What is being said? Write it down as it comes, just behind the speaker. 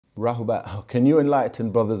Rahubat, can you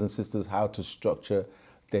enlighten brothers and sisters how to structure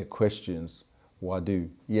their questions? Wadu.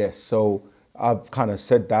 Yes, so I've kind of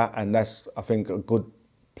said that, and that's, I think, a good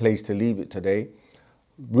place to leave it today.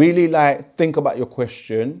 Really, like, think about your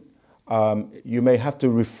question. You may have to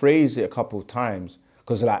rephrase it a couple of times,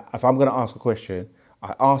 because like, if I'm going to ask a question,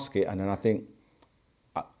 I ask it, and then I think,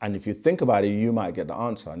 and if you think about it, you might get the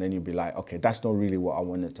answer, and then you'll be like, okay, that's not really what I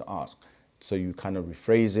wanted to ask. So you kind of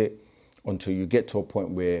rephrase it until you get to a point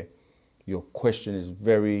where your question is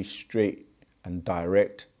very straight and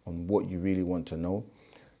direct on what you really want to know.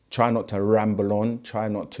 Try not to ramble on. Try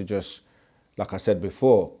not to just, like I said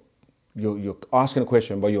before, you're asking a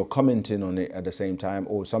question, but you're commenting on it at the same time,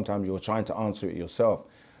 or sometimes you're trying to answer it yourself,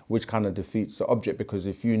 which kind of defeats the object, because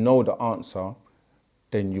if you know the answer,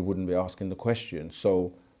 then you wouldn't be asking the question.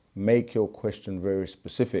 So make your question very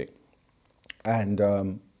specific.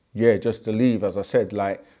 And yeah, just to leave, as I said,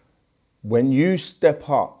 like, when you step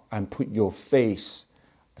up and put your face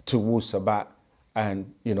to wu-sabat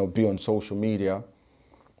and, you know, be on social media,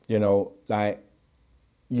 you know, like,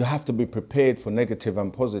 you have to be prepared for negative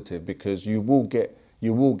and positive, because you will get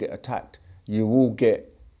attacked. You will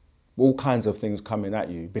get all kinds of things coming at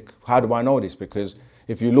you. How do I know this? Because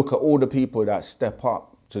if you look at all the people that step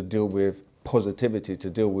up to deal with positivity, to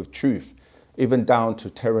deal with truth, even down to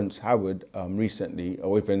Terence Howard recently,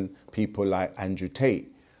 or even people like Andrew Tate,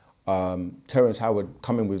 Terence Howard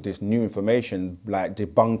coming with this new information, like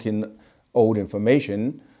debunking old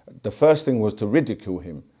information, the first thing was to ridicule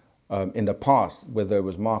him. In the past, whether it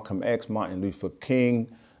was Malcolm X, Martin Luther King,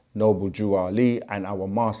 Noble Drew Ali, and our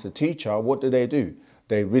master teacher, what do?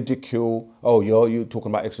 They ridicule, oh, you're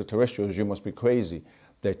talking about extraterrestrials, you must be crazy.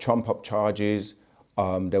 They trump up charges,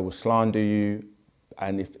 they will slander you,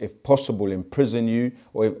 and if possible, imprison you.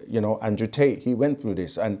 Or, you know, Andrew Tate, he went through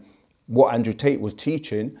this. And what Andrew Tate was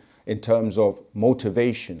teaching in terms of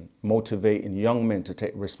motivation, motivating young men to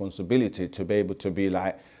take responsibility, to be able to be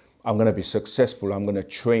like, I'm going to be successful, I'm going to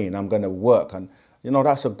train, I'm going to work. And, you know,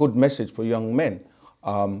 that's a good message for young men.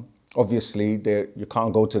 Obviously, you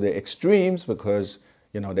can't go to the extremes, because,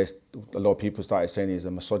 you know, there's a lot of people started saying he's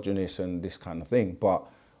a misogynist and this kind of thing. But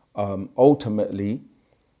ultimately,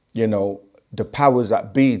 you know, the powers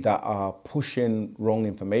that be that are pushing wrong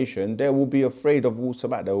information, they will be afraid of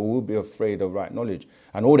wu-sabat, they will be afraid of right knowledge.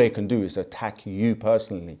 And all they can do is attack you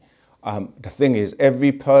personally. The thing is,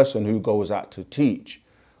 every person who goes out to teach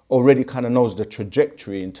already kind of knows the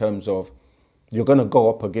trajectory, in terms of you're going to go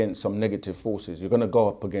up against some negative forces. You're going to go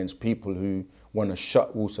up against people who want to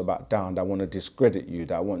shut wu-sabat down, that want to discredit you,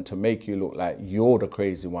 that want to make you look like you're the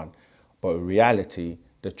crazy one. But in reality,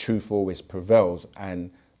 the truth always prevails,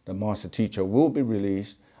 and the master teacher will be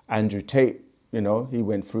released. Andrew Tate, you know, he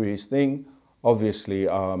went through his thing. Obviously,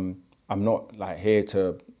 I'm not like here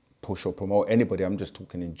to push or promote anybody. I'm just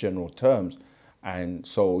talking in general terms. And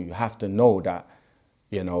so you have to know that,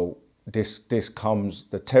 you know, this comes,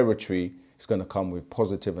 the territory is going to come with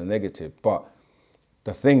positive and negative. But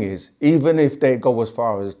the thing is, even if they go as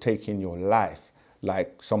far as taking your life,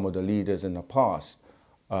 like some of the leaders in the past,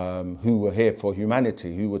 who were here for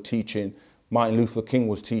humanity, who were teaching, Martin Luther King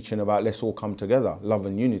was teaching about let's all come together, love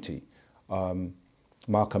and unity.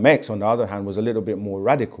 Malcolm X, on the other hand, was a little bit more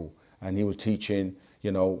radical, and he was teaching,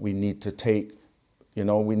 you know, we need to take, you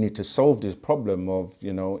know, we need to solve this problem of,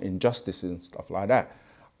 you know, injustice and stuff like that.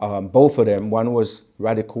 Both of them, one was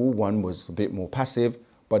radical, one was a bit more passive,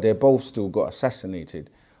 but they both still got assassinated.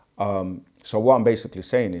 So what I'm basically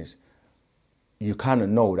saying is, you kind of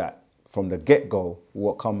know that from the get-go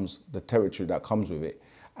what comes, the territory that comes with it.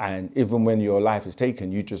 And even when your life is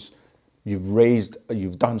taken,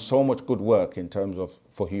 you've done so much good work in terms of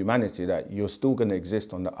for humanity, that you're still going to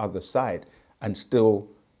exist on the other side and still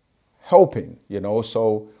helping, you know.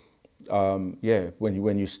 So yeah,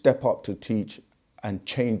 when you step up to teach and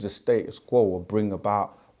change the status quo, or bring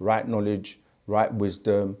about right knowledge, right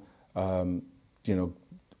wisdom, you know,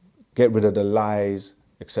 get rid of the lies,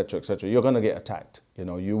 etc., you're going to get attacked. You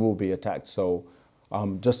know, you will be attacked. So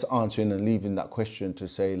just answering and leaving that question to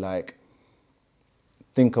say, like,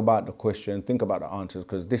 think about the question, think about the answers,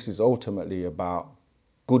 because this is ultimately about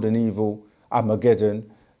good and evil,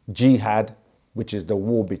 Armageddon, jihad, which is the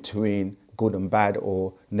war between good and bad,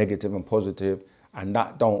 or negative and positive. And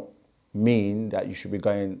that don't mean that you should be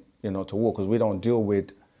going, you know, to war, because we don't deal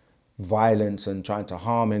with violence and trying to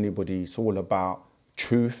harm anybody. It's all about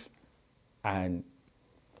truth, and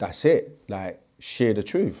that's it. Like, share the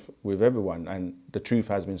truth with everyone. And the truth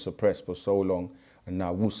has been suppressed for so long, and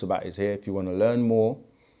now wu-sabat is here. If you want to learn more,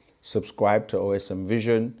 subscribe to OSM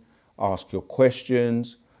Vision, ask your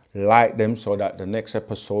questions, like them, so that the next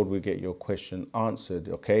episode we get your question answered.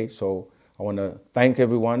 Okay, so I want to thank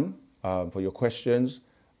everyone for your questions.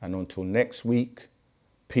 And until next week,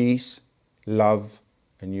 peace, love,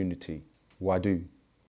 and unity. Wadu.